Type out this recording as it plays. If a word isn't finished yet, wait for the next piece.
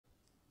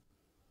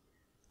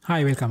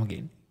Hi, welcome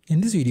again.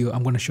 In this video,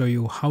 I'm going to show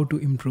you how to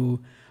improve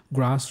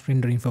grass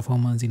rendering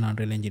performance in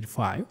Unreal Engine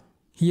 5.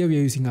 Here we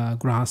are using a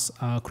grass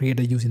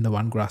creator using the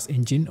OneGrass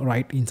engine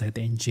right inside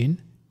the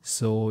engine.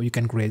 So you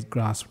can create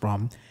grass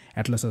from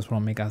atlases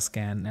from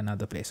Megascan and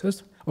other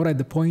places. Alright,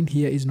 the point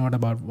here is not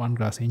about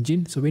OneGrass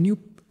engine. So when you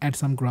add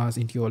some grass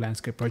into your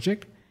landscape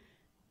project,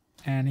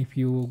 and if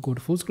you go to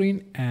full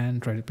screen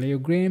and try to play your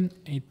game,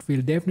 it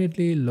will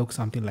definitely look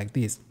something like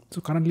this.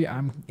 So currently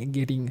I'm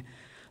getting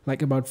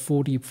like about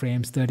 40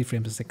 frames, 30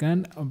 frames a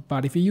second.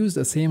 But if you use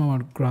the same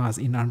amount of grass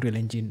in Unreal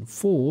Engine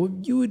 4,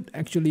 you would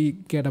actually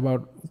get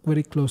about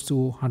very close to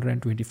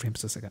 120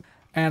 frames a second.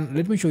 And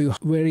let me show you a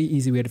very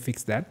easy way to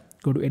fix that.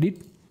 Go to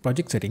Edit,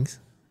 Project Settings,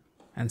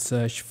 and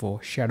search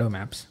for Shadow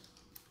Maps.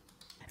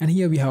 And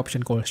here we have an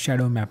option called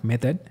Shadow Map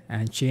Method,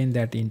 and change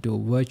that into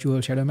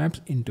Virtual Shadow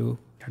Maps into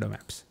Shadow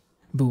Maps.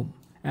 Boom.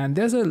 And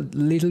there's a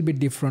little bit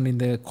different in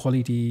the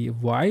quality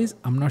wise.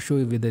 I'm not sure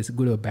if it's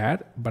good or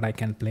bad, but I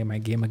can play my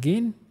game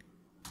again.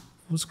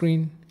 Full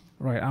screen.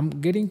 Right, I'm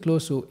getting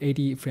close to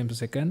 80 frames a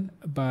second,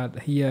 but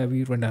here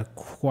we render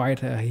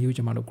quite a huge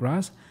amount of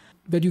grass.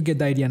 But you get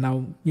the idea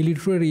now. You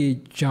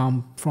literally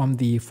jump from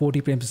the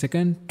 40 frames a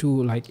second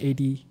to like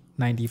 80,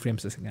 90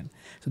 frames a second.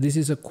 So this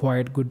is a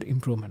quite good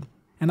improvement.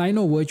 And I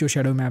know virtual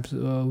shadow maps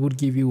would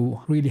give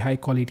you really high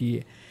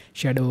quality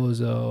shadows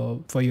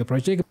for your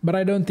project, but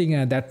I don't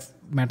think that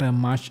matter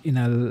much in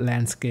a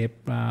landscape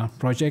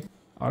project.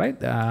 All right,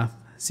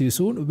 see you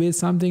soon with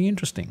something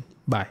interesting.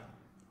 Bye.